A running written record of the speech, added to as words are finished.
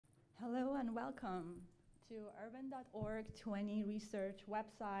and welcome to urban.org 20 research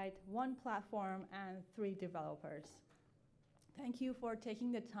website, 1 platform, and 3 developers. Thank you for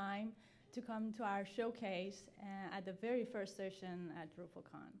taking the time to come to our showcase at the very first session at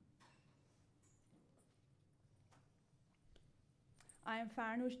DrupalCon. I am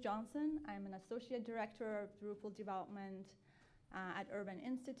Farnoosh Johnson. I'm an Associate Director of Drupal Development at Urban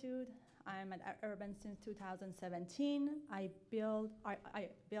Institute. I'm at Urban since 2017. I build,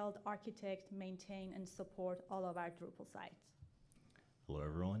 architect, maintain, and support all of our Drupal sites. Hello,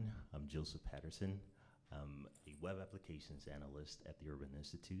 everyone. I'm Joseph Patterson. I'm a web applications analyst at the Urban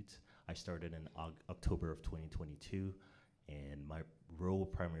Institute. I started in October of 2022, and my role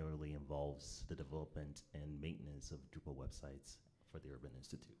primarily involves the development and maintenance of Drupal websites for the Urban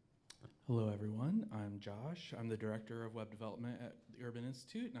Institute. Hello, everyone. I'm Josh. I'm the Director of Web Development at the Urban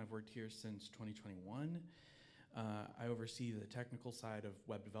Institute, and I've worked here since 2021. I oversee the technical side of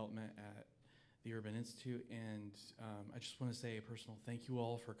web development at the Urban Institute, and I just want to say a personal thank you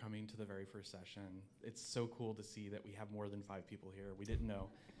all for coming to the very first session. It's so cool to see that we have more than 5 people here. We didn't know.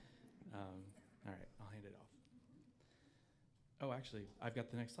 All right, I'll hand it off. Oh, actually, I've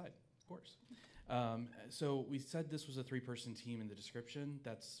got the next slide. Of course. So we said this was a 3-person team in the description.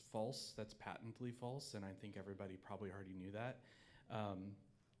 That's false. That's patently false, and I think everybody probably already knew that.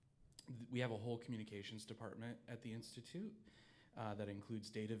 We have a whole communications department at the Institute that includes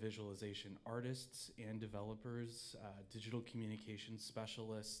data visualization artists and developers, digital communications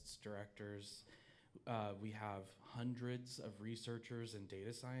specialists, directors. We have hundreds of researchers and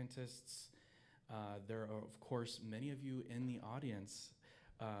data scientists. There are, of course, many of you in the audience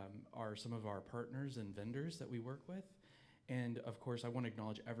are some of our partners and vendors that we work with. And of course, I want to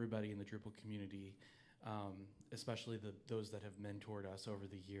acknowledge everybody in the Drupal community, especially those that have mentored us over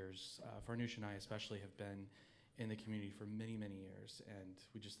the years. Farnoosh and I especially have been in the community for many, many years, and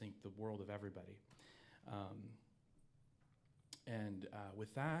we just think the world of everybody.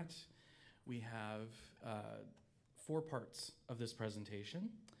 With that, we have 4 parts of this presentation.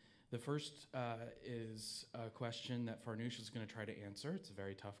 The first is a question that Farnoosh is going to try to answer. It's a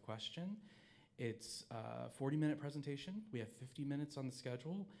very tough question. It's a 40-minute presentation. We have 50 minutes on the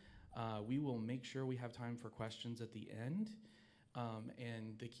schedule. We will make sure we have time for questions at the end.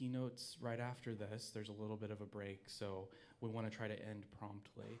 And the keynotes right after this, there's a little bit of a break, so we want to try to end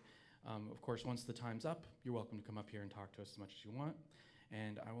promptly. Of course, once the time's up, you're welcome to come up here and talk to us as much as you want.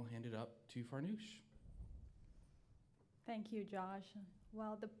 And I will hand it up to Farnoosh. Thank you, Josh.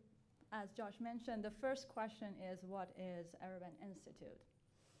 Well, as Josh mentioned, the first question is, what is Urban Institute?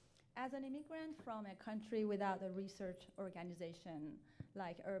 As an immigrant from a country without a research organization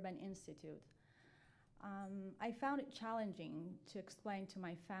like Urban Institute, I found it challenging to explain to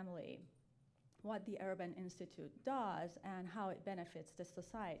my family what the Urban Institute does and how it benefits the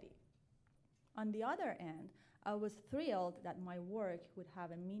society. On the other end, I was thrilled that my work would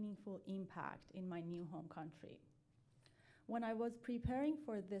have a meaningful impact in my new home country. When I was preparing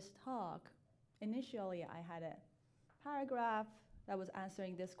for this talk, initially I had a paragraph that was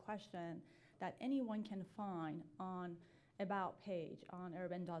answering this question that anyone can find on About page on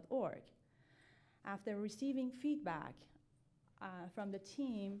urban.org. After receiving feedback from the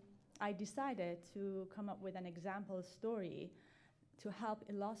team, I decided to come up with an example story to help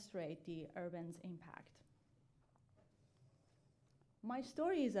illustrate the Urban's impact. My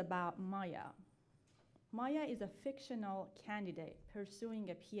story is about Maya. Maya is a fictional candidate pursuing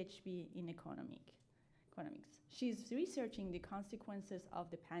a PhD in economics. She's researching the consequences of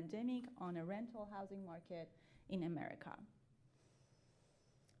the pandemic on a rental housing market in America.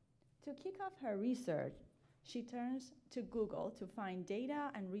 To kick off her research, she turns to Google to find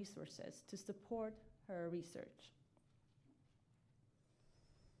data and resources to support her research.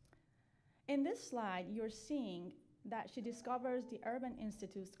 In this slide, you're seeing that she discovers the Urban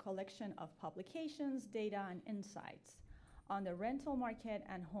Institute's collection of publications, data, and insights on the rental market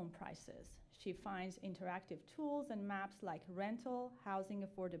and home prices. She finds interactive tools and maps like Rental Housing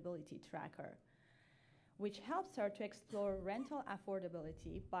Affordability Tracker, which helps her to explore rental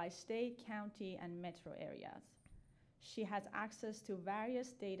affordability by state, county, and metro areas. She has access to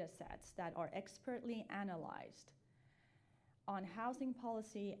various data sets that are expertly analyzed on housing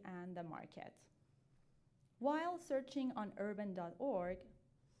policy and the market. While searching on urban.org,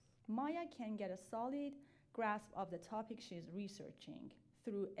 Maya can get a solid grasp of the topic she's researching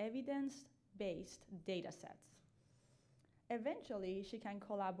through evidence-based data sets. Eventually, she can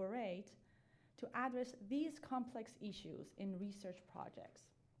collaborate to address these complex issues in research projects.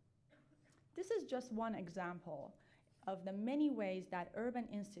 This is just one example of the many ways that Urban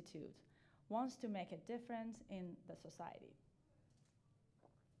Institute wants to make a difference in the society.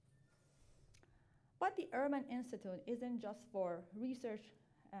 But the Urban Institute isn't just for research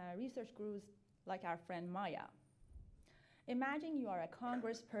groups like our friend Maya. Imagine you are a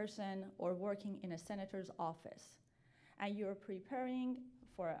congressperson or working in a senator's office, and you're preparing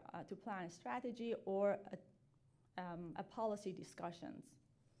to plan a strategy or a policy discussions.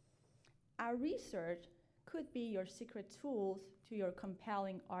 Our research could be your secret tools to your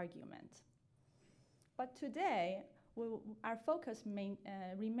compelling argument. But today, our focus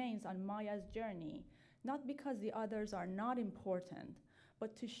remains on Maya's journey, not because the others are not important,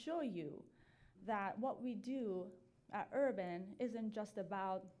 but to show you that what we do at Urban isn't just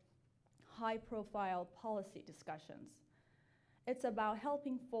about high-profile policy discussions. It's about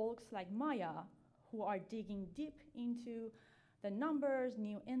helping folks like Maya who are digging deep into the numbers,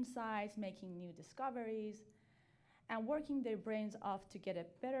 new insights, making new discoveries, and working their brains off to get a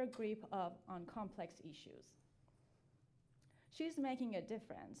better grip on complex issues. She's making a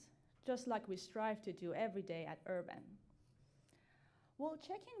difference, just like we strive to do every day at Urban. We'll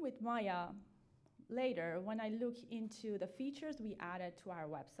check in with Maya later when I look into the features we added to our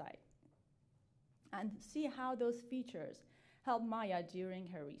website and see how those features help Maya during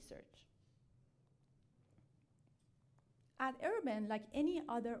her research. At Urban, like any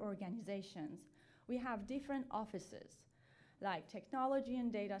other organizations, we have different offices like technology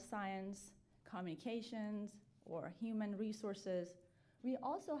and data science, communications, or human resources. We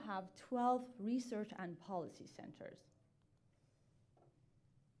also have 12 research and policy centers.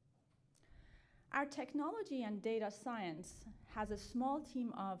 Our technology and data science has a small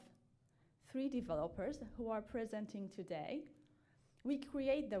team of 3 developers who are presenting today. We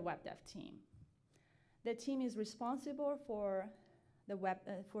create the web dev team. The team is responsible for the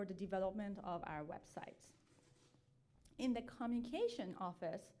development of our websites. In the communication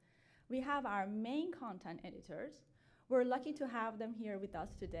office, we have our main content editors. We're lucky to have them here with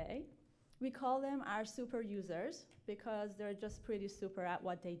us today. We call them our super users because they're just pretty super at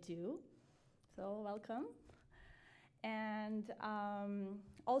what they do. So welcome. And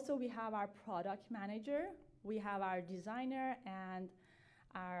also we have our product manager, we have our designer, and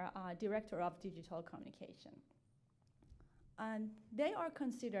our director of digital communication. And they are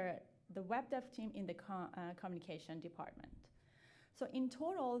considered the web dev team in the communication department. So in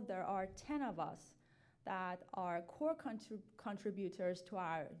total, there are 10 of us that are core contributors to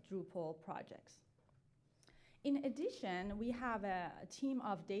our Drupal projects. In addition, we have a team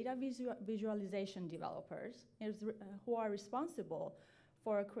of data visualization developers who are responsible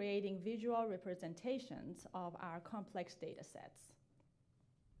for creating visual representations of our complex data sets.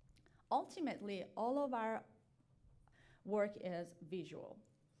 Ultimately, all of our work is visual.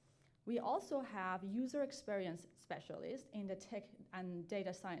 We also have user experience specialists in the tech and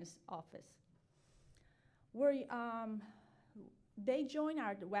data science office. They join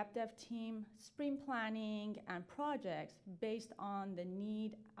our web dev team, sprint planning, and projects based on the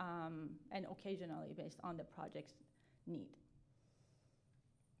need and occasionally based on the project's need.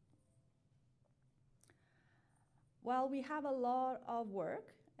 Well, we have a lot of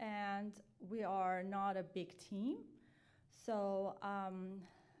work and we are not a big team. So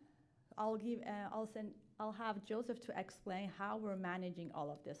I'll have Joseph to explain how we're managing all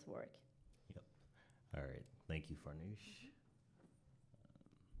of this work. Yep. All right. Thank you, Farnoosh.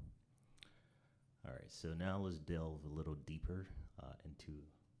 All right. So now let's delve a little deeper into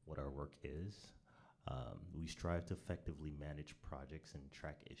what our work is. We strive to effectively manage projects and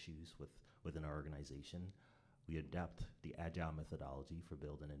track issues within our organization. We adapt the agile methodology for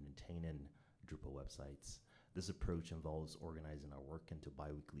building and maintaining Drupal websites. This approach involves organizing our work into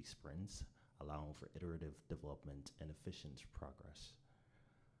biweekly sprints, allowing for iterative development and efficient progress.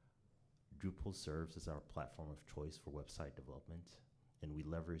 Drupal serves as our platform of choice for website development, and we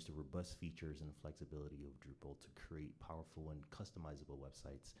leverage the robust features and flexibility of Drupal to create powerful and customizable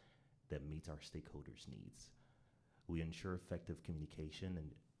websites that meet our stakeholders' needs. We ensure effective communication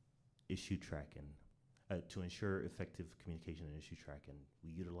and issue tracking. To ensure effective communication and issue tracking, we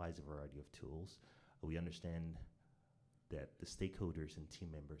utilize a variety of tools. We understand that the stakeholders and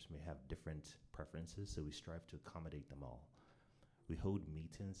team members may have different preferences, so we strive to accommodate them all. We hold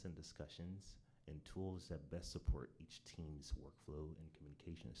meetings and discussions and tools that best support each team's workflow and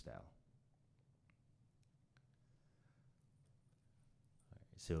communication style. All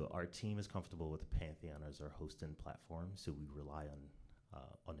right, so our team is comfortable with Pantheon as our hosting platform, so we rely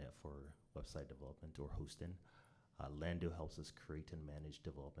on it for website development or hosting. Lando helps us create and manage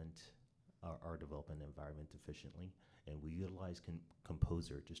our development environment efficiently, and we utilize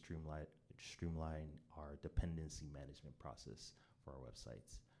Composer to streamline our dependency management process for our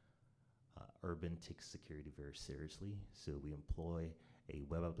websites. Urban takes security very seriously, so we employ a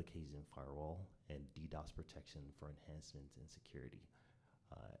web application firewall, and DDoS protection for enhancements in security.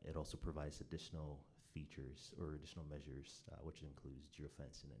 It also provides additional features or additional measures, which includes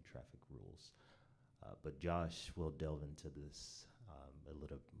geofencing and traffic rules. But Josh will delve into this a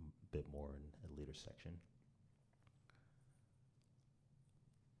little bit more in a later section.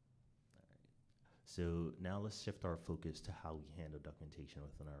 So now let's shift our focus to how we handle documentation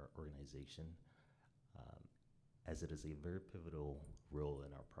within our organization, as it is a very pivotal role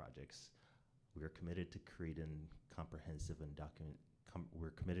in our projects. We are committed to creating comprehensive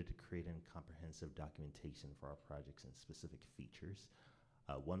documentation for our projects and specific features.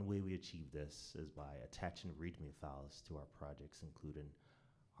 One way we achieve this is by attaching README files to our projects, including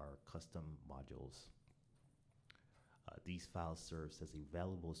our custom modules. These files serve as a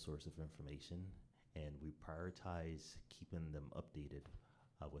valuable source of information, and we prioritize keeping them updated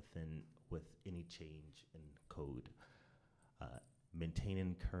with any change in code.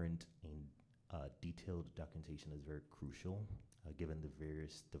 Maintaining current and detailed documentation is very crucial, given the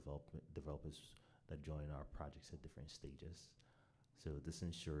various developers that join our projects at different stages. So this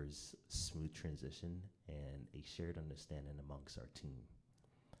ensures smooth transition and a shared understanding amongst our team.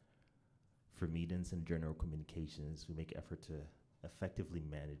 For meetings and general communications, we make effort to effectively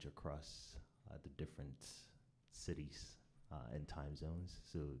manage across the different cities and time zones.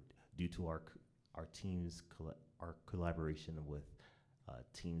 So due to our team's our collaboration with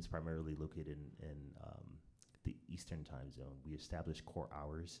teams primarily located in the Eastern time zone, we establish core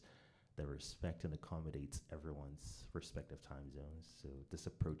hours that respect and accommodates everyone's respective time zones. So this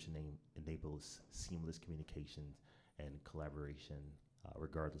approach enables seamless communication and collaboration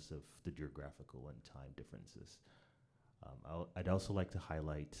regardless of the geographical and time differences. I'd also like to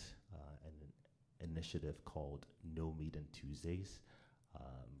highlight an initiative called No Meeting Tuesdays,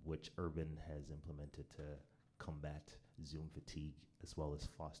 which Urban has implemented to combat Zoom fatigue as well as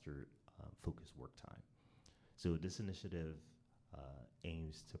foster focused work time. So this initiative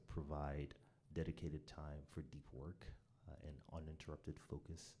aims to provide dedicated time for deep work and uninterrupted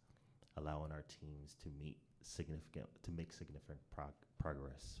focus, allowing our teams to make significant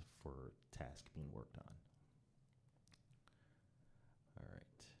progress for tasks being worked on. All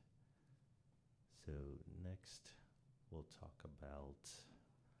right. So next, we'll talk about.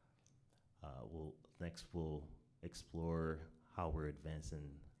 We'll explore how we're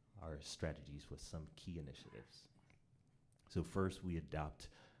advancing our strategies with some key initiatives. So first, we adopt,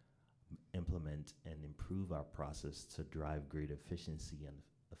 implement, and improve our process to drive great efficiency and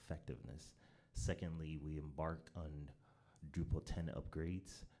effectiveness. Secondly, we embark on Drupal 10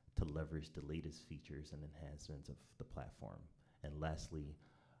 upgrades to leverage the latest features and enhancements of the platform. And lastly,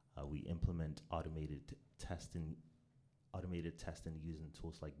 we implement automated testing using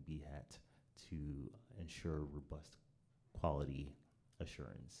tools like BHAT to ensure robust quality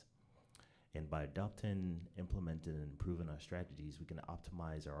assurance. And by adopting, implementing, and improving our strategies, we can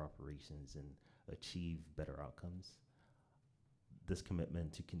optimize our operations and achieve better outcomes. This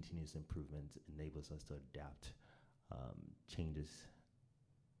commitment to continuous improvement enables us to adapt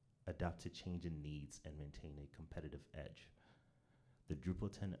to changing needs and maintain a competitive edge. The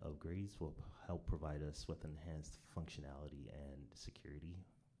Drupal 10 upgrades will help provide us with enhanced functionality and security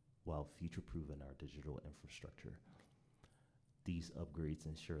while future-proofing our digital infrastructure. These upgrades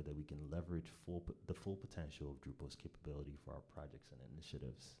ensure that we can leverage the full potential of Drupal's capability for our projects and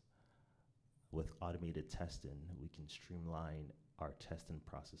initiatives. With automated testing, we can streamline our testing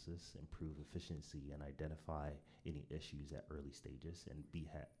processes, improve efficiency, and identify any issues at early stages, and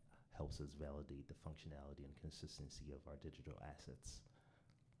BHAT helps us validate the functionality and consistency of our digital assets.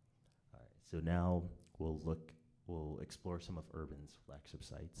 All right, so now we'll explore some of Urban's flagship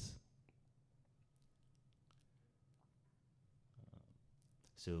sites.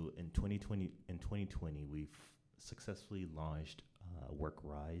 So in 2020, we've successfully launched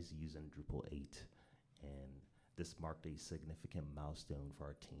WorkRise using Drupal 8, and this marked a significant milestone for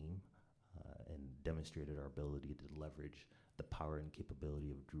our team and demonstrated our ability to leverage the power and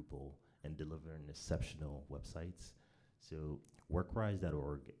capability of Drupal and delivering exceptional websites. So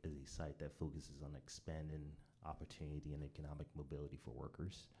WorkRise.org is a site that focuses on expanding opportunity and economic mobility for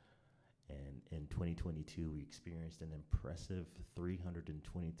workers. And in 2022, we experienced an impressive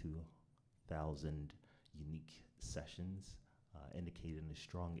 322,000 unique sessions, indicating a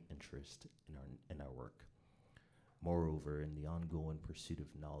strong interest in our work. Moreover, in the ongoing pursuit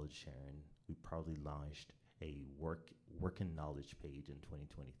of knowledge sharing, we proudly launched a working knowledge page in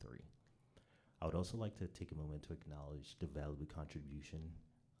 2023. I would also like to take a moment to acknowledge the valuable contribution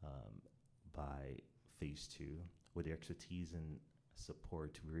by Phase 2. With the expertise and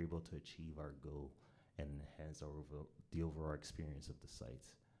support, we were able to achieve our goal and enhance the overall experience of the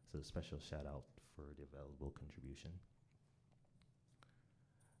site. So a special shout out for the available contribution.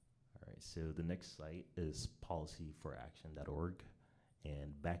 All right, so the next site is policyforaction.org.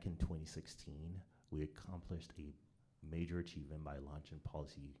 And back in 2016, we accomplished a major achievement by launching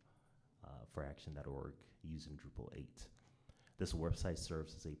policyforaction.org using Drupal 8. This website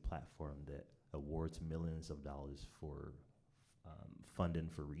serves as a platform that awards millions of dollars for funding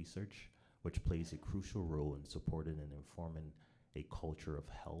for research, which plays a crucial role in supporting and informing a culture of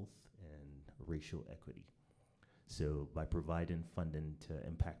health and racial equity. So by providing funding to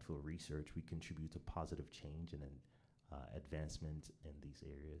impactful research, we contribute to positive change and advancement in these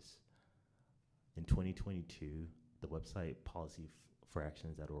areas. In 2022, the website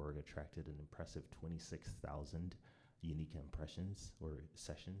policyforactions.org attracted an impressive 26,000 unique impressions or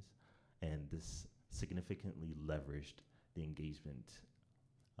sessions, and this significantly leveraged the engagement,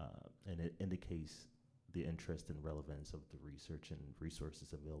 and it indicates the interest and relevance of the research and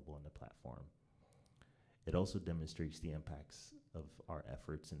resources available on the platform. It also demonstrates the impacts of our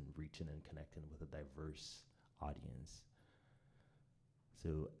efforts in reaching and connecting with a diverse audience.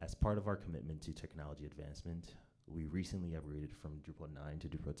 So as part of our commitment to technology advancement, we recently upgraded from Drupal 9 to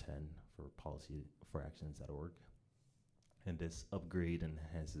Drupal 10 for policyforactions.org. And this upgrade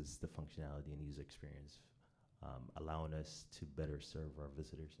enhances the functionality and user experience, allowing us to better serve our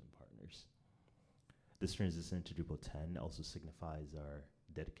visitors and partners. This transition to Drupal 10 also signifies our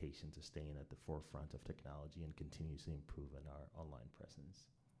dedication to staying at the forefront of technology and continuously improving our online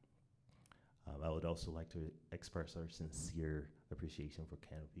presence. I would also like to express our sincere appreciation for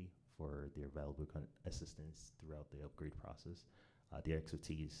Canopy for their valuable assistance throughout the upgrade process. Their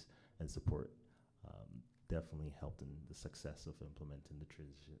expertise and support definitely helped in the success of implementing the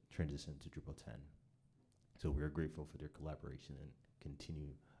transition to Drupal 10. So we're grateful for their collaboration and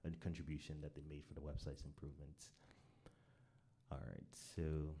contribution that they made for the website's improvements. All right,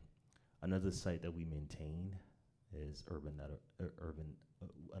 so another site that we maintain is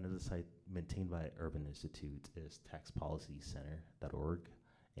another site maintained by Urban Institute is taxpolicycenter.org,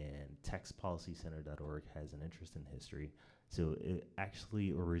 and taxpolicycenter.org has an interesting history. So it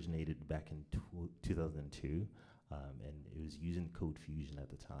actually originated back in 2002, and it was using Code Fusion at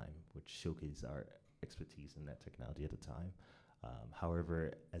the time, which showcased our expertise in that technology at the time.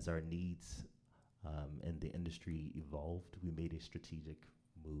 However, as our needs and the industry evolved, we made a strategic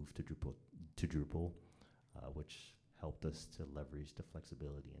move to Drupal, which helped us to leverage the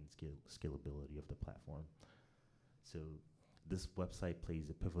flexibility and scalability of the platform. So this website plays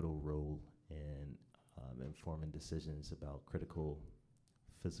a pivotal role in informing decisions about critical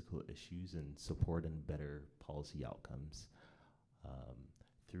physical issues and supporting better policy outcomes.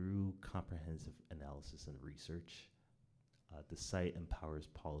 Through comprehensive analysis and research, the site empowers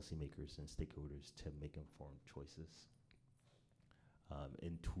policymakers and stakeholders to make informed choices.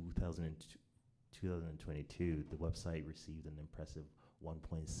 In 2022, the website received an impressive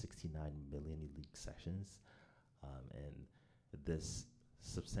 1.69 million unique sessions, and this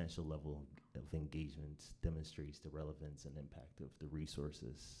substantial level of engagement demonstrates the relevance and impact of the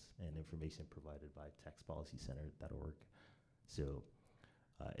resources and information provided by taxpolicycenter.org. So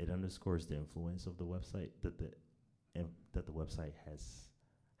it underscores the influence of the website that the website has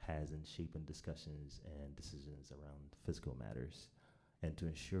in shaping discussions and decisions around fiscal matters. And to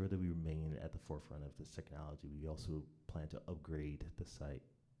ensure that we remain at the forefront of this technology, we also plan to upgrade the site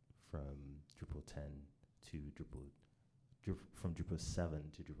from Drupal 10 to from Drupal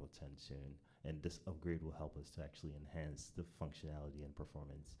 7 to Drupal 10 soon. And this upgrade will help us to actually enhance the functionality and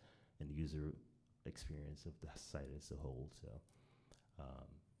performance and user experience of the site as a whole. So,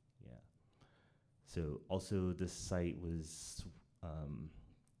 yeah. So also this site was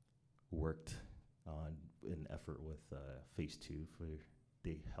worked on in effort with Phase 2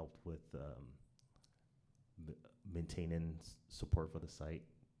 they helped with maintaining support for the site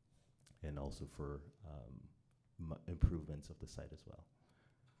and also for improvements of the site as well.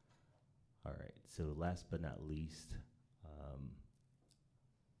 All right, so last but not least,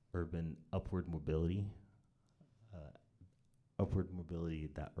 upward mobility.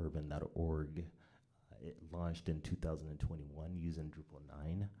 Upwardmobility.urban.org. It launched in 2021 using Drupal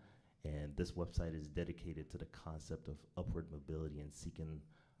 9, and this website is dedicated to the concept of upward mobility and seeking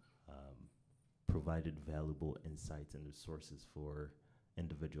provided valuable insights and resources for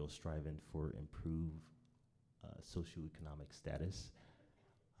individuals striving for improved socioeconomic status.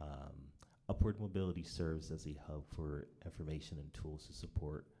 Upward mobility serves as a hub for information and tools to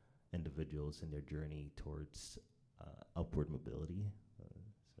support individuals in their journey towards upward mobility.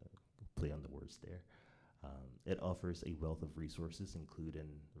 So play on the words there. It offers a wealth of resources,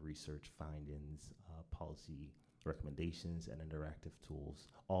 including research findings, policy recommendations, and interactive tools,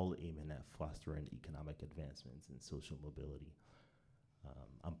 all aiming at fostering economic advancements and social mobility.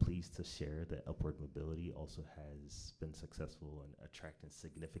 I'm pleased to share that Upward Mobility also has been successful in attracting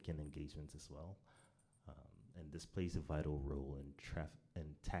significant engagements as well. And this plays a vital role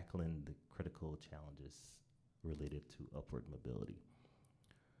in tackling the critical challenges related to upward mobility.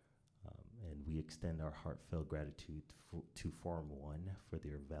 And we extend our heartfelt gratitude to Forum 1 for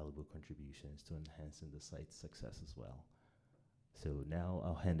their valuable contributions to enhancing the site's success as well. So now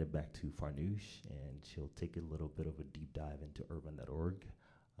I'll hand it back to Farnoosh, and she'll take a little bit of a deep dive into urban.org.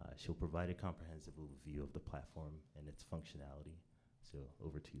 She'll provide a comprehensive overview of the platform and its functionality. So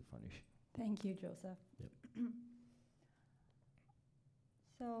over to you, Farnoosh. Thank you, Joseph. Yep.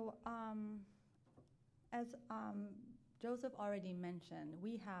 So, as Joseph already mentioned,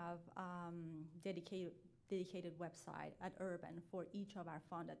 we have dedicated website at Urban for each of our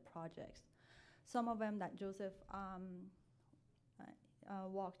funded projects. Some of them that Joseph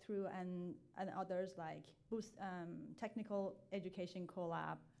walked through, and others like Technical Education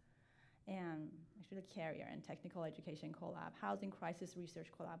Collab, and actually Carrier and Technical Education Collab, Housing Crisis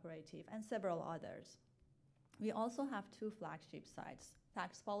Research Collaborative, and several others. We also have two flagship sites,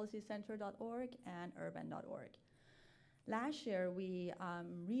 taxpolicycenter.org and urban.org. Last year, we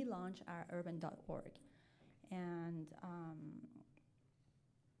relaunched our urban.org, and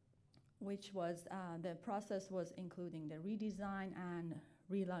which was, the process was including the redesign and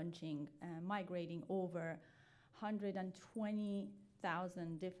relaunching, migrating over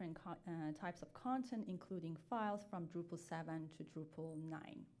 120,000 different types of content, including files from Drupal 7 to Drupal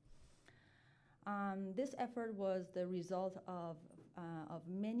 9. This effort was the result of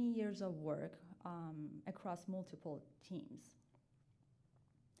many years of work across multiple teams.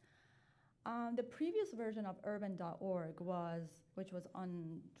 The previous version of urban.org which was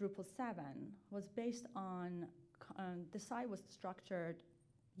on Drupal 7, was based on, the site was structured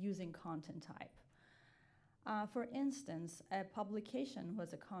using content type. For instance, a publication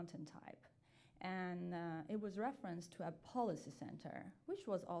was a content type, and it was referenced to a policy center, which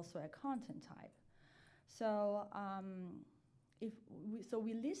was also a content type. So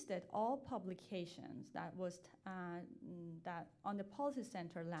we listed all publications that on the policy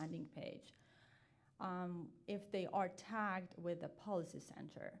center landing page, if they are tagged with the policy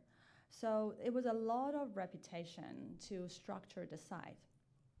center. So it was a lot of repetition to structure the site.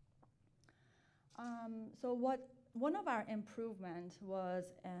 So one of our improvements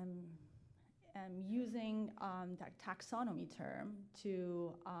was using that taxonomy term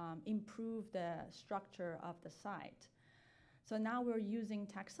to improve the structure of the site. So now we're using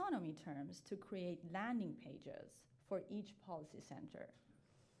taxonomy terms to create landing pages for each policy center.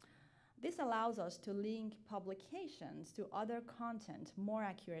 This allows us to link publications to other content more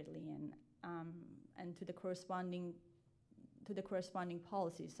accurately and to the corresponding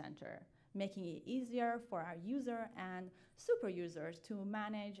policy center, making it easier for our user and super users to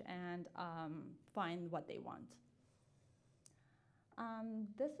manage and find what they want.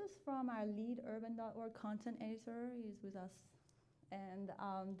 This is from our lead urban.org content editor. He's with us. And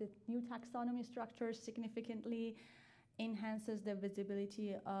the new taxonomy structure significantly enhances the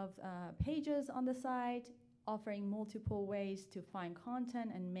visibility of pages on the site, offering multiple ways to find content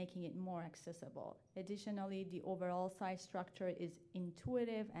and making it more accessible. Additionally, the overall site structure is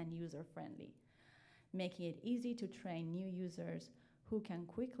intuitive and user-friendly, making it easy to train new users who can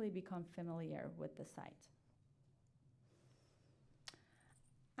quickly become familiar with the site.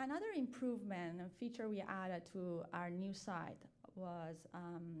 Another improvement and feature we added to our new site was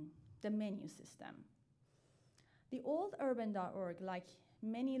the menu system. The old urban.org, like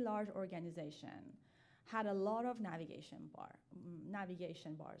many large organizations, had a lot of navigation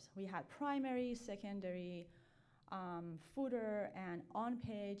bars. We had primary, secondary, footer, and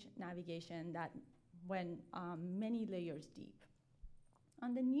on-page navigation that went many layers deep.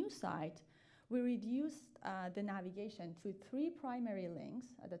 On the new site, we reduced the navigation to 3 primary links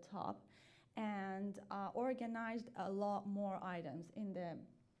at the top and organized a lot more items in the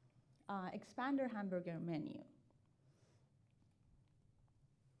expander hamburger menu.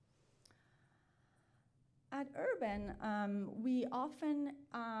 At Urban, we often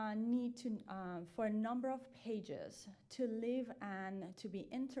need to, for a number of pages, to live and to be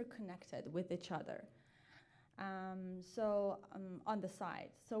interconnected with each other. On the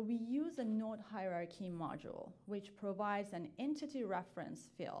site. So we use a node hierarchy module, which provides an entity reference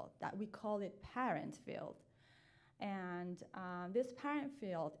field that we call it parent field. And this parent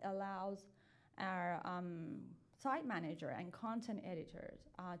field allows our site manager and content editors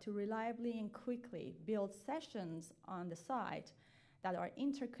to reliably and quickly build sessions on the site that are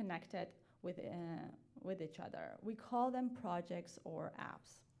interconnected with each other. We call them projects or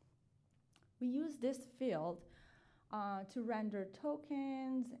apps. We use this field to render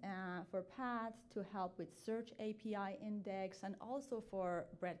tokens for paths to help with search API index and also for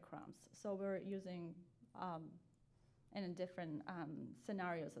breadcrumbs. So we're using in different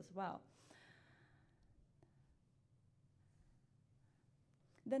scenarios as well.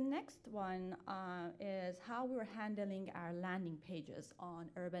 The next one is how we're handling our landing pages on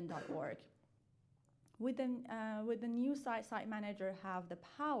urban.org. With the new site manager have the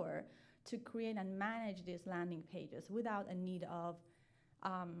power to create and manage these landing pages without a need of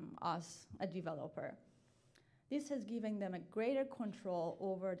us, a developer. This has given them a greater control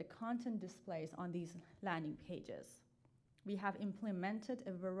over the content displays on these landing pages. We have implemented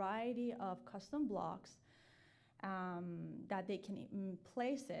a variety of custom blocks that they can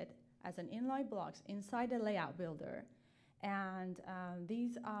place it as an inline blocks inside the layout builder. And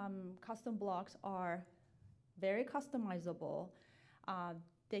these custom blocks are very customizable.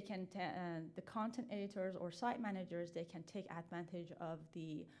 The content editors or site managers, they can take advantage of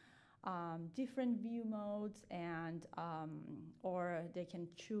the different view modes and or they can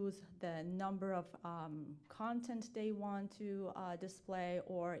choose the number of content they want to display,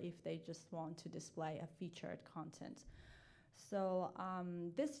 or if they just want to display a featured content. So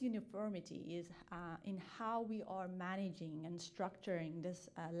this uniformity is in how we are managing and structuring this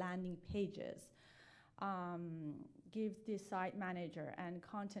landing pages. Gives the site manager and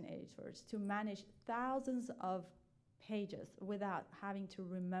content editors to manage thousands of pages without having to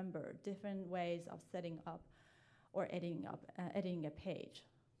remember different ways of setting up or editing a page.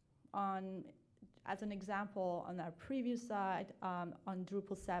 As an example, on our previous site, on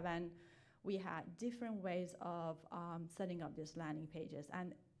Drupal 7, we had different ways of setting up these landing pages,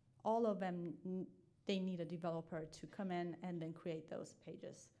 and all of them, they need a developer to come in and then create those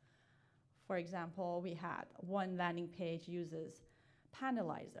pages. For example, we had one landing page uses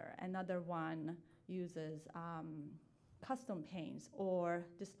Panelizer, another one uses custom panes or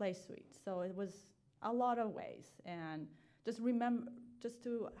display suite. So it was a lot of ways, and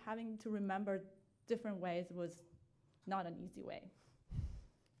having to remember different ways was not an easy way.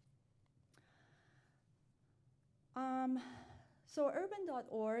 So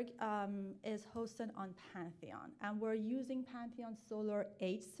urban.org is hosted on Pantheon, and we're using Pantheon Solar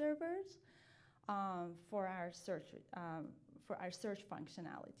 8 servers for our search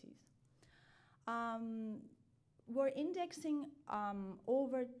functionalities. We're indexing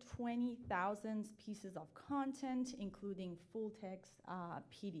over 20,000 pieces of content, including full text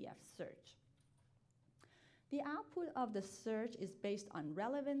PDF search. The output of the search is based on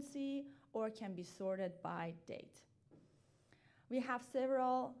relevancy or can be sorted by date. We have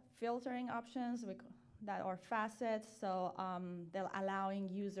several filtering options that are facets, so they're allowing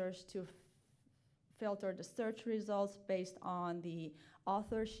users to filter the search results based on the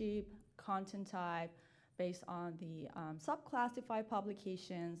authorship, content type, based on the sub-classified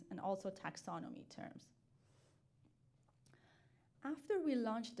publications, and also taxonomy terms. After we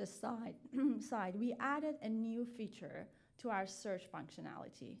launched the site, we added a new feature to our search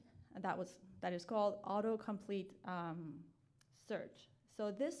functionality, and that is called autocomplete search.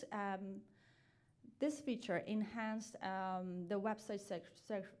 So this feature enhanced the website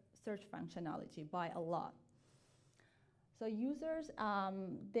search functionality by a lot. So users,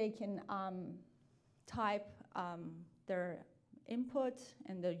 they can type their input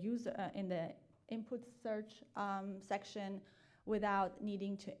in the input search section without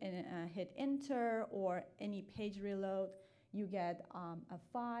needing to hit enter or any page reload. You get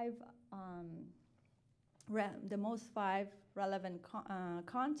the most 5 relevant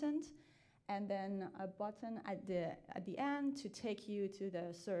content, and then a button at the end to take you to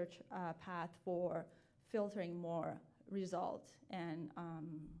the search path for filtering more results and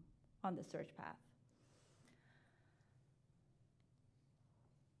on the search path.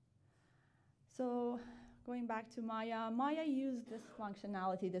 So going back to Maya used this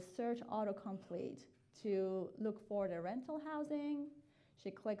functionality, the search autocomplete, to look for the rental housing. She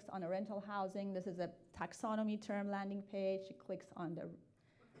clicks on a rental housing. This is a taxonomy term landing page. She clicks on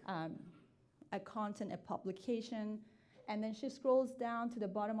a content, a publication, and then she scrolls down to the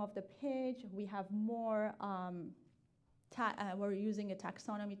bottom of the page. We have more, we're using a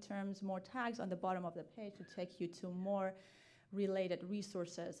taxonomy terms, more tags on the bottom of the page to take you to more related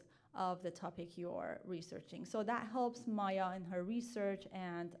resources of the topic you're researching. So that helps Maya in her research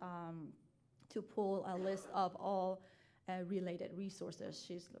and to pull a list of all related resources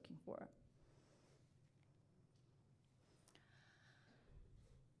she's looking for.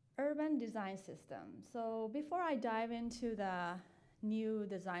 Urban design system. So before I dive into the new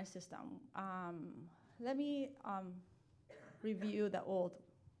design system, let me review the old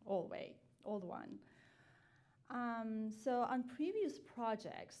one. So on previous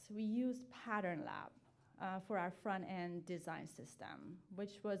projects, we used Pattern Lab for our front-end design system,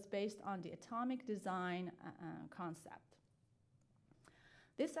 which was based on the atomic design concept.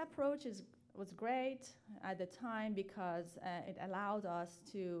 This approach was great at the time because it allowed us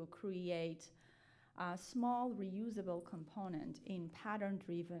to create a small reusable component in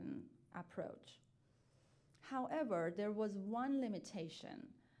pattern-driven approach. However, there was one limitation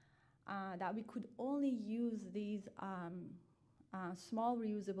that we could only use these small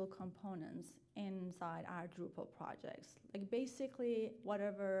reusable components inside our Drupal projects. Like basically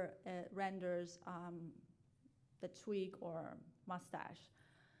whatever renders the twig or mustache.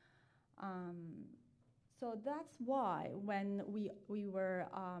 So that's why when we were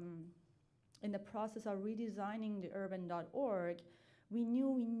in the process of redesigning the urban.org, we knew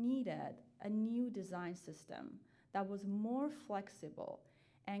we needed a new design system that was more flexible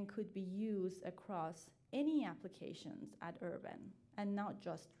and could be used across any applications at Urban and not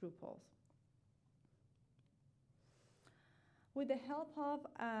just Drupal's. With the help of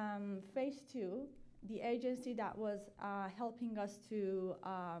Phase 2, the agency that was helping us to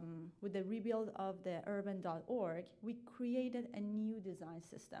with the rebuild of the urban.org, we created a new design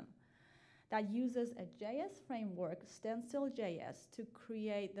system that uses a JS framework, Stencil.js, to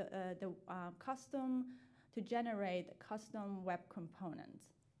create to generate custom web components.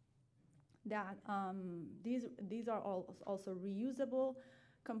 That these are also reusable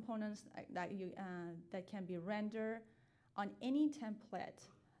components that can be rendered on any template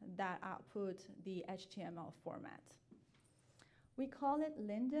that output the HTML format. We call it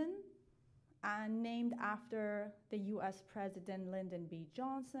Lyndon, named after the US President Lyndon B.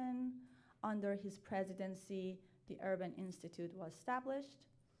 Johnson. Under his presidency, the Urban Institute was established.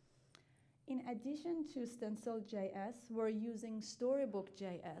 In addition to Stencil.js, we're using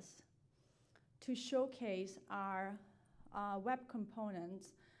Storybook.js to showcase our web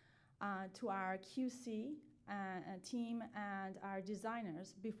components to our QC team and our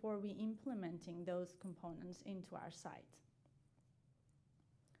designers before we implementing those components into our site.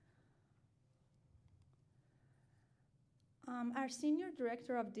 Our Senior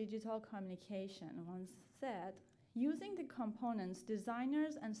Director of Digital Communication once said, using the components,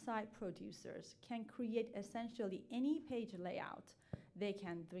 designers and site producers can create essentially any page layout they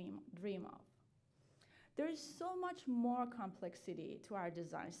can dream of. There is so much more complexity to our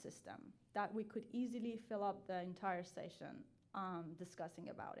design system that we could easily fill up the entire session discussing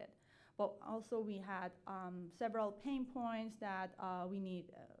about it. But also we had several pain points that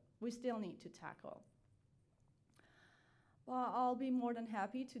we still need to tackle. Well, I'll be more than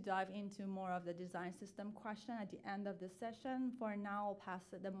happy to dive into more of the design system question at the end of the session. For now, I'll pass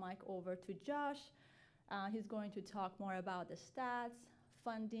the mic over to Josh. He's going to talk more about the stats,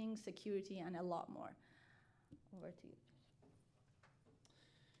 funding, security, and a lot more. Over to you, Josh.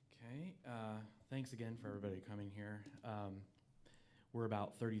 Okay, thanks again for everybody coming here. We're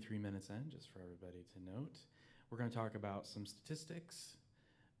about 33 minutes in, just for everybody to note. We're going to talk about some statistics.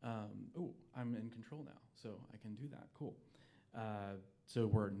 Oh, I'm in control now, so I can do that. Cool. So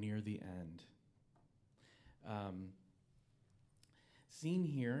we're near the end. Seen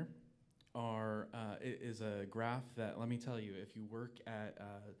here is a graph that, let me tell you, if you work at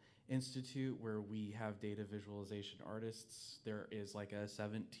Institute where we have data visualization artists, there is like a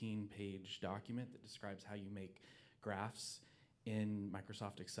 17-page document that describes how you make graphs in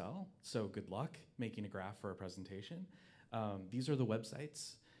Microsoft Excel. So good luck making a graph for a presentation. These are the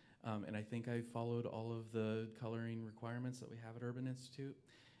websites. And I think I followed all of the coloring requirements that we have at Urban Institute.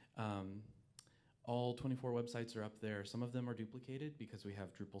 All 24 websites are up there. Some of them are duplicated because we have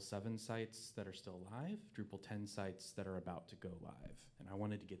Drupal 7 sites that are still live, Drupal 10 sites that are about to go live. And I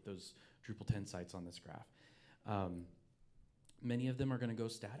wanted to get those Drupal 10 sites on this graph. Many of them are going to go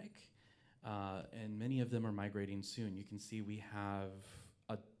static, and many of them are migrating soon. You can see we have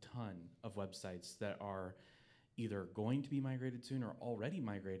a ton of websites that are either going to be migrated soon or already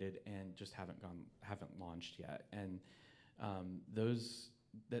migrated and just haven't launched yet. And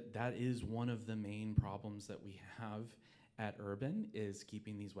that is one of the main problems that we have at Urban, is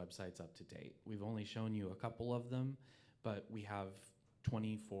keeping these websites up to date. We've only shown you a couple of them, but we have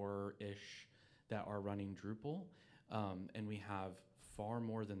 24-ish that are running Drupal, and we have far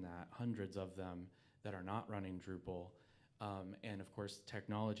more than that, hundreds of them that are not running Drupal. And of course,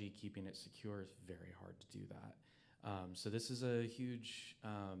 technology, keeping it secure, is very hard to do that. So this is a huge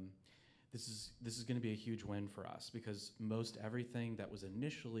this is going to be a huge win for us because most everything that was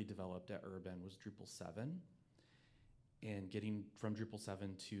initially developed at Urban was Drupal 7, and getting from Drupal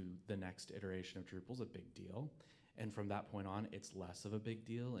 7 to the next iteration of Drupal is a big deal. And from that point on, it's less of a big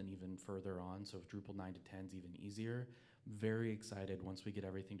deal, and even further on, so if Drupal 9 to 10 is even easier. Very excited once we get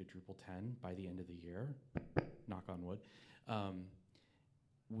everything to Drupal 10 by the end of the year, knock on wood.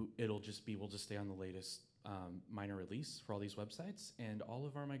 We'll just stay on the latest minor release for all these websites, and all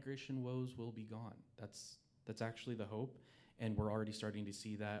of our migration woes will be gone. That's actually the hope, and we're already starting to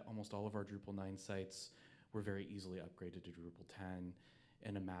see that. Almost all of our Drupal 9 sites were very easily upgraded to Drupal 10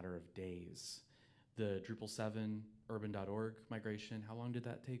 in a matter of days. The Drupal 7 urban.org migration, how long did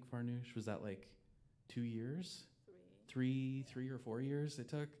that take, Farnoosh? Was that like 2 years? Three or 4 years it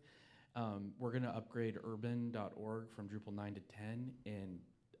took? We're gonna upgrade urban.org from Drupal 9 to 10 in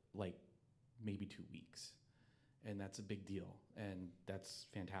like maybe 2 weeks. And that's a big deal, and that's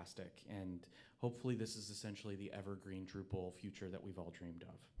fantastic. And hopefully this is essentially the evergreen Drupal future that we've all dreamed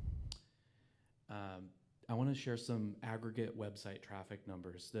of. I want to share some aggregate website traffic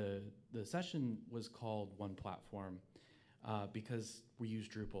numbers. The session was called One Platform because we use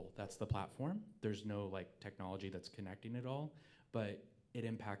Drupal. That's the platform. There's no like technology that's connecting it all, but it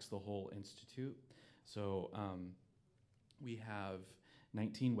impacts the whole institute. So we have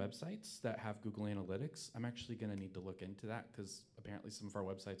 19 websites that have Google Analytics. I'm actually going to need to look into that because apparently some of our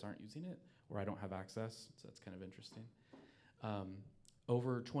websites aren't using it, or I don't have access, so that's kind of interesting.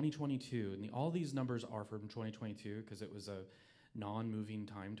 Over 2022, and all these numbers are from 2022 because it was a non-moving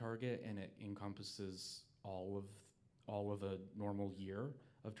time target, and it encompasses all of a normal year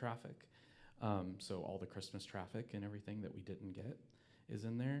of traffic. So all the Christmas traffic and everything that we didn't get is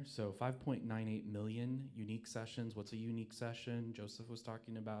in there. So 5.98 million unique sessions. What's a unique session? Joseph was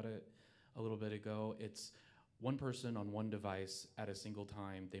talking about it a little bit ago. It's one person on one device at a single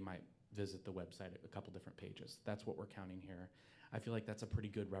time. They might visit the website at a couple different pages. That's what we're counting here. I feel like that's a pretty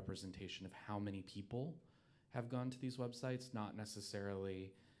good representation of how many people have gone to these websites, not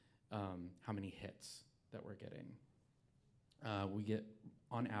necessarily how many hits that we're getting. We get,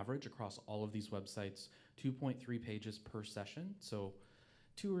 on average, across all of these websites, 2.3 pages per session. So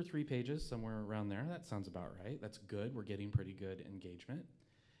 2 or 3 pages, somewhere around there. That sounds about right. That's good. We're getting pretty good engagement.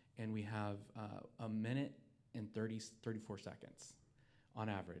 And we have a minute and 34 seconds on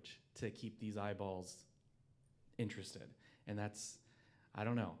average to keep these eyeballs interested. And that's, I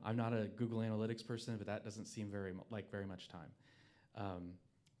don't know. I'm not a Google Analytics person, but that doesn't seem very much time.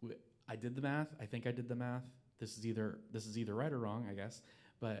 I did the math. I think I did the math. This is either right or wrong, I guess.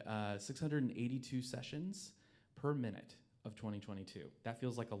 But 682 sessions per minute of 2022. That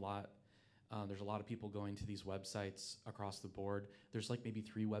feels like a lot. There's a lot of people going to these websites across the board. There's like maybe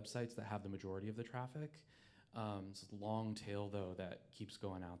 3 websites that have the majority of the traffic. It's a long tail, though, that keeps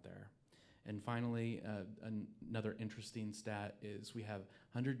going out there. And finally, another interesting stat is we have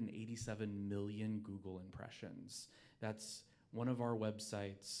 187 million Google impressions. That's one of our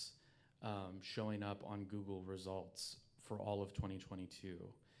websites showing up on Google results for all of 2022.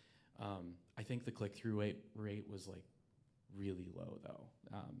 I think the click-through rate was like really low, though.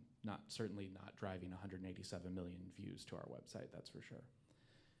 Certainly not driving 187 million views to our website, that's for sure.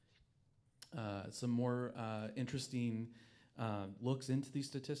 Some more interesting looks into these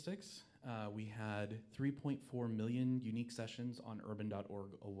statistics. We had 3.4 million unique sessions on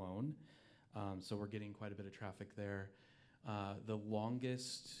urban.org alone. So we're getting quite a bit of traffic there. The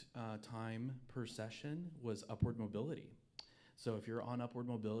longest time per session was upward mobility. So if you're on upward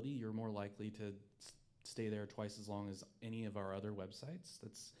mobility, you're more likely to stay there twice as long as any of our other websites.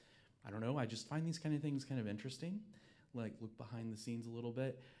 That's, I don't know, I just find these kind of things kind of interesting. Like, look behind the scenes a little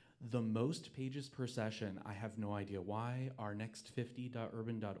bit. The most pages per session, I have no idea why. Our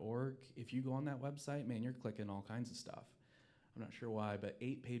next50.urban.org, if you go on that website, man, you're clicking all kinds of stuff. I'm not sure why, but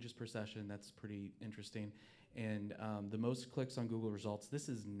 8 pages per session, that's pretty interesting. And the most clicks on Google results, this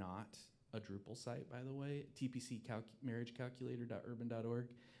is not a Drupal site, by the way. marriagecalculator.urban.org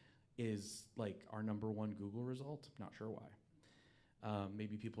is like our #1 Google result. Not sure why.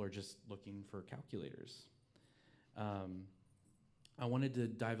 Maybe people are just looking for calculators. I wanted to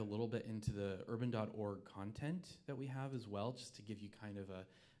dive a little bit into the urban.org content that we have as well, just to give you kind of a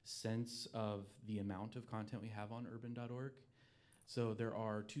sense of the amount of content we have on urban.org. So there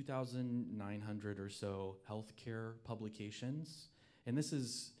are 2,900 or so healthcare publications, and this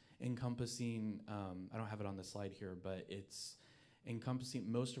is encompassing, I don't have it on the slide here, but it's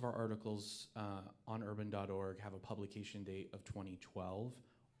encompassing most of our articles on urban.org have a publication date of 2012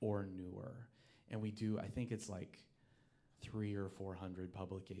 or newer. And we do, I think it's like 300 or 400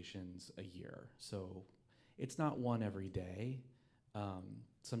 publications a year. So it's not one every day.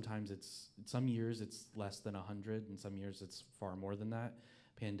 Sometimes some years it's less than 100, and some years it's far more than that.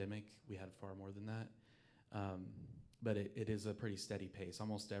 Pandemic, we had far more than that. But it is a pretty steady pace.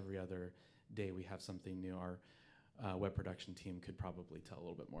 Almost every other day we have something new. Our web production team could probably tell a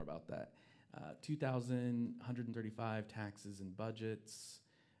little bit more about that. 2,135 taxes and budgets,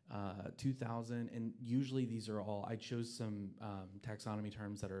 2,000, and usually these are all, I chose some taxonomy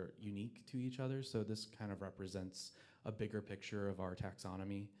terms that are unique to each other, so this kind of represents a bigger picture of our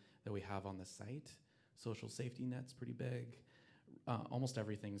taxonomy that we have on the site. Social safety net's pretty big. Almost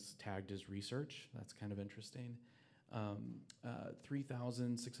everything's tagged as research. That's kind of interesting.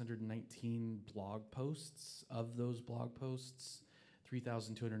 3,619 blog posts. Of those blog posts,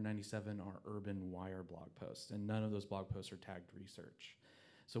 3,297 are Urban Wire blog posts, and none of those blog posts are tagged research.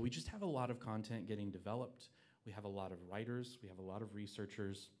 So we just have a lot of content getting developed. We have a lot of writers. We have a lot of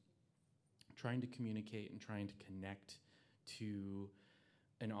researchers trying to communicate and trying to connect to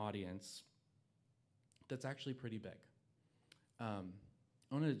an audience that's actually pretty big. I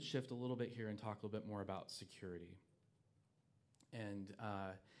want to shift a little bit here and talk a little bit more about security. And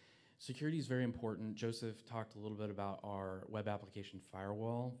security is very important. Joseph talked a little bit about our web application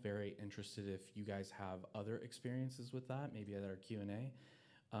firewall. Very interested if you guys have other experiences with that, maybe at our Q&A.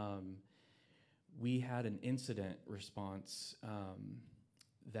 We had an incident response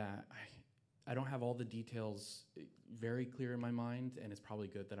that I don't have all the details very clear in my mind, and it's probably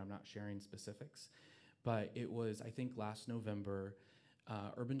good that I'm not sharing specifics. But it was, I think, last November,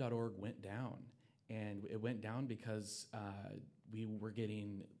 urban.org went down. And it went down because we were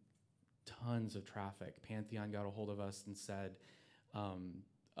getting tons of traffic. Pantheon got a hold of us and said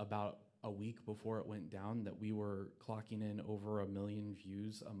about a week before it went down that we were clocking in over 1 million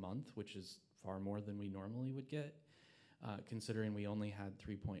views a month, which is far more than we normally would get, considering we only had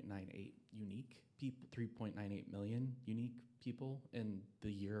 3.98 million unique people in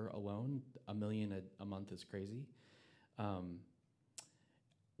the year alone. 1 million a month is crazy.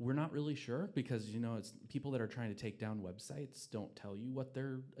 We're not really sure because, it's people that are trying to take down websites don't tell you what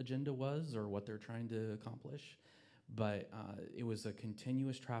their agenda was or what they're trying to accomplish. But it was a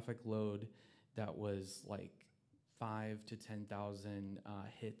continuous traffic load that was like 5,000 to 10,000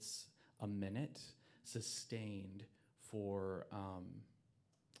 hits a minute, sustained for,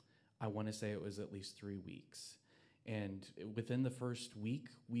 I want to say it was at least 3 weeks. And within the first week,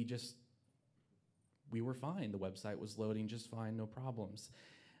 we were fine. The website was loading just fine, no problems.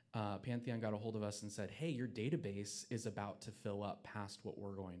 Pantheon got a hold of us and said, hey, your database is about to fill up past what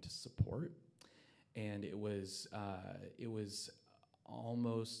we're going to support. And it was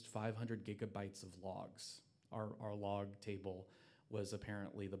almost 500 gigabytes of logs. Our log table was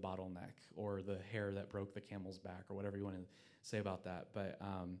apparently the bottleneck or the hair that broke the camel's back or whatever you want to say about that. But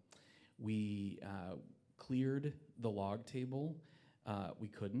we cleared the log table. We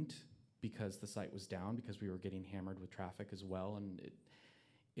couldn't because the site was down because we were getting hammered with traffic as well. And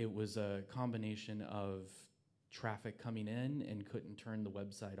it was a combination of traffic coming in and couldn't turn the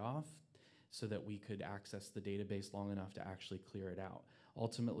website off so that we could access the database long enough to actually clear it out.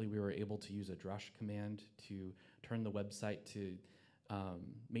 Ultimately, we were able to use a drush command to turn the website to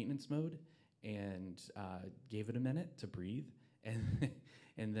maintenance mode and gave it a minute to breathe.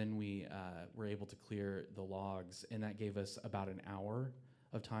 And then we were able to clear the logs, and that gave us about an hour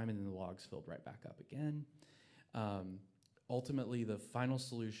of time, and then the logs filled right back up again. Ultimately, the final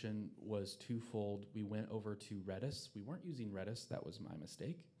solution was twofold. We went over to Redis. We weren't using Redis. That was my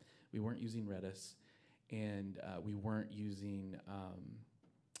mistake. We weren't using Redis, and we weren't using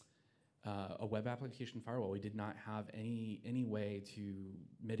a web application firewall. We did not have any way to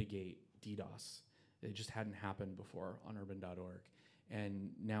mitigate DDoS. It just hadn't happened before on urban.org. And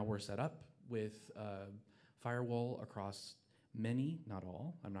now we're set up with a firewall across many, not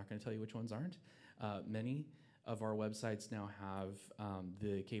all, I'm not going to tell you which ones aren't, many of our websites now have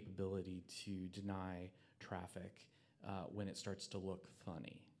the capability to deny traffic when it starts to look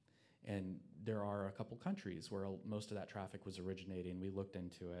funny. And there are a couple countries where most of that traffic was originating. We looked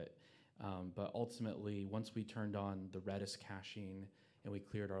into it. But ultimately, once we turned on the Redis caching and we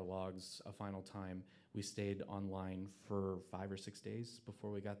cleared our logs a final time, we stayed online for 5 or 6 days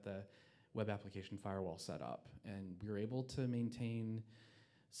before we got the web application firewall set up. And we were able to maintain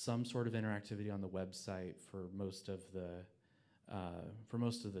some sort of interactivity on the website for most of the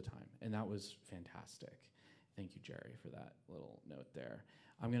time. And that was fantastic. Thank you, Jerry, for that little note there.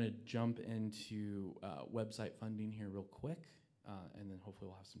 I'm going to jump into website funding here real quick, and then hopefully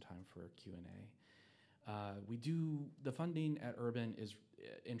we'll have some time for Q&A. The funding at Urban is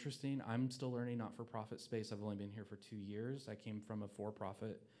interesting. I'm still learning not-for-profit space. I've only been here for 2 years. I came from a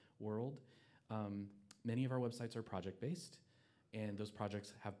for-profit world. Many of our websites are project-based, And those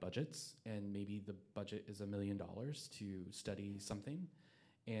projects have budgets, and maybe the budget is $1 million to study something,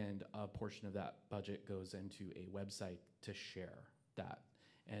 and a portion of that budget goes into a website to share that.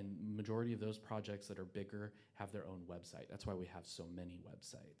 And majority of those projects that are bigger have their own website. That's why we have so many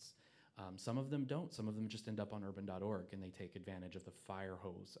websites. Some of them don't. Some of them just end up on urban.org, and they take advantage of the fire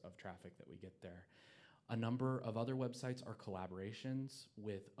hose of traffic that we get there. A number of other websites are collaborations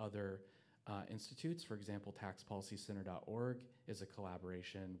with other institutes. For example, taxpolicycenter.org is a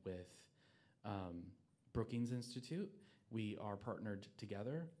collaboration with Brookings Institute. We are partnered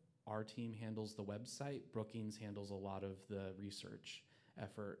together. Our team handles the website. Brookings handles a lot of the research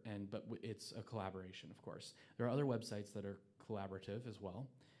effort, but it's a collaboration, of course. There are other websites that are collaborative as well.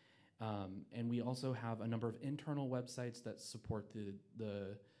 And we also have a number of internal websites that support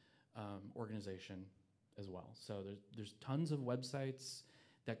the organization as well. So there's tons of websites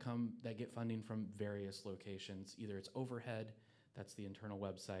that get funding from various locations. Either it's overhead, that's the internal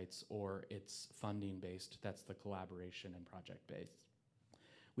websites, or it's funding based, that's the collaboration and project based.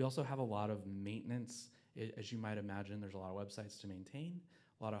 We also have a lot of maintenance. As you might imagine, there's a lot of websites to maintain,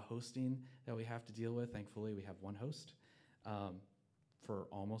 a lot of hosting that we have to deal with. Thankfully, we have one host for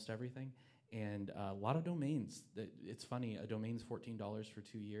almost everything, and a lot of domains. It's funny, a domain's $14 for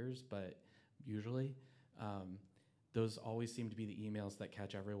 2 years, but usually those always seem to be the emails that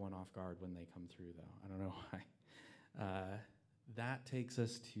catch everyone off guard when they come through, though. I don't know why. That takes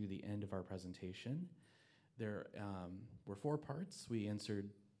us to the end of our presentation. There were 4 parts.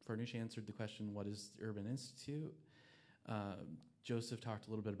 Farnoosh answered the question, what is the Urban Institute? Joseph talked a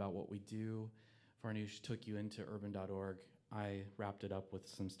little bit about what we do. Farnoosh took you into urban.org. I wrapped it up with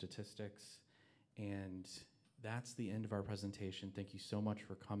some statistics, and that's the end of our presentation. Thank you so much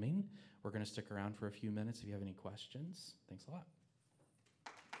for coming. We're going to stick around for a few minutes if you have any questions. Thanks a lot.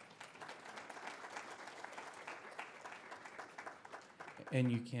 And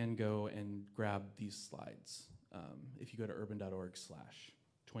you can go and grab these slides if you go to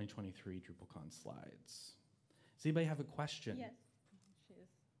urban.org/2023 DrupalCon slides. Does anybody have a question? Yes, she is.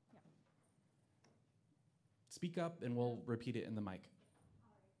 Yeah. Speak up and we'll repeat it in the mic.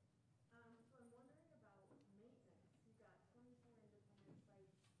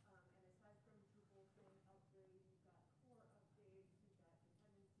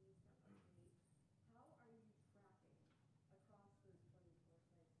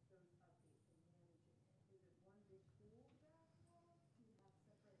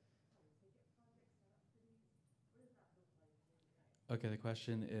 Okay, the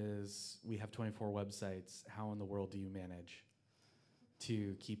question is, we have 24 websites. How in the world do you manage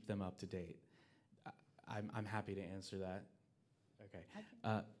to keep them up to date? I'm happy to answer that. Okay.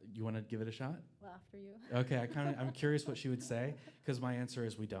 You want to give it a shot? Well, after you. Okay, I'm curious what she would say, because my answer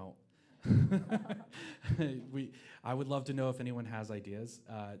is we don't. I would love to know if anyone has ideas.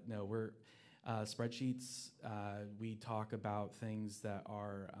 No, we're spreadsheets. We talk about things that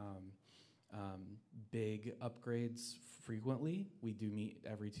are big upgrades frequently. We do meet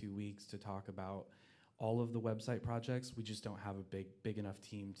every 2 weeks to talk about all of the website projects. We just don't have a big enough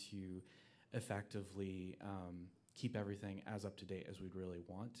team to effectively keep everything as up to date as we'd really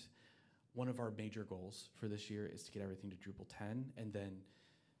want. One of our major goals for this year is to get everything to Drupal 10, and then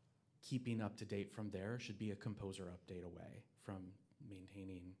keeping up to date from there should be a composer update away from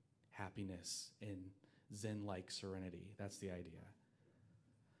maintaining happiness in Zen-like serenity. That's the idea.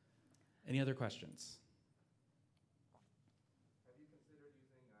 Any other questions? Have you considered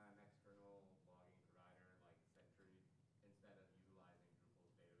using an external logging provider like Sentry instead of utilizing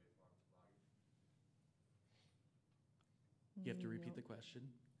Drupal's database logging? You have to repeat the question.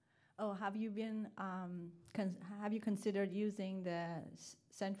 Oh, have you been? Have you considered using the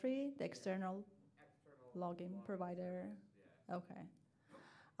Sentry, the external logging provider? Yeah. Okay.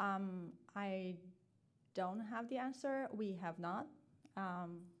 I don't have the answer. We have not.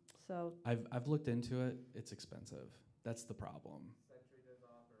 So I've looked into it. It's expensive. That's the problem. Sentry does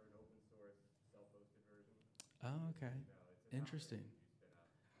offer an open source self-hosted version. Oh, okay. It's Interesting. you spin up.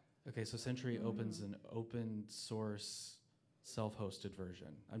 Okay, so Sentry opens an open source self-hosted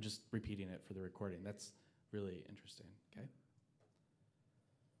version. I'm just repeating it for the recording. That's really interesting. Okay.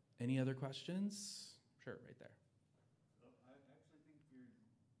 Any other questions? Sure, right there. So I actually think your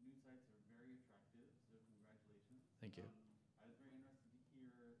new sites are very attractive, so congratulations. Thank you. I was very interested to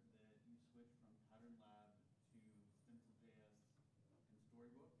hear that you switched from Pattern Lab to Stencil.js and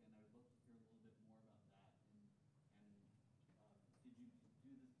Storybook, and I would love to hear a little bit more about that. And did you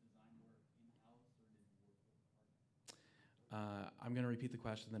do this design work in-house, or did you work with a partner? I'm going to repeat the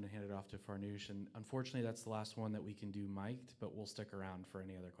question, then hand it off to Farnoosh. And unfortunately, that's the last one that we can do mic'd, but we'll stick around for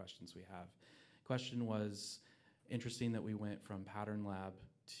any other questions we have. Question was, interesting that we went from Pattern Lab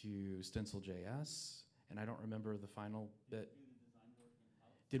to Stencil.js, and I don't remember the final bit.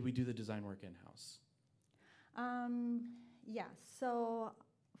 Did we do the design work in-house? Yes. So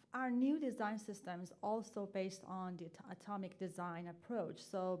our new design system is also based on the atomic design approach.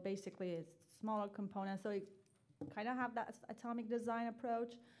 So basically, it's smaller components. So it kind of have that atomic design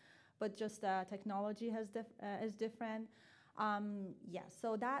approach, but just the technology is different. Yes.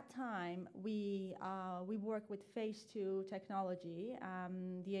 So that time we work with Phase 2 Technology,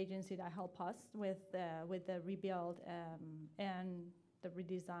 the agency that helped us with the rebuild and the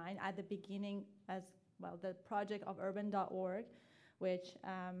redesign at the beginning as well. The project of urban.org, which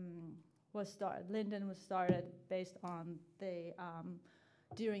Linden was started based on the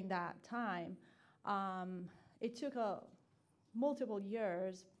during that time. It took multiple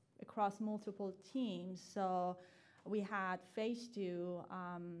years across multiple teams. So we had Phase 2,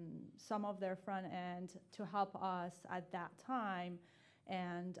 some of their front end to help us at that time,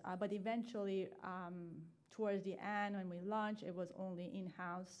 and but eventually towards the end when we launched, it was only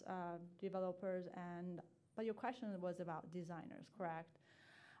in-house developers. But your question was about designers, correct?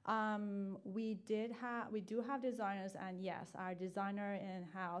 We do have designers, and yes, our designer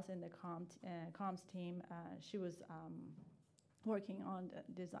in-house in the comms team, she was working on the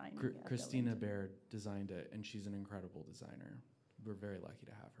design. Christina Baird designed it, and she's an incredible designer. We're very lucky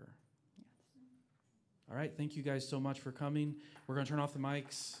to have her. Yes. All right, thank you guys so much for coming. We're going to turn off the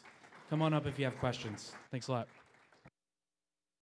mics. Come on up if you have questions. Thanks a lot.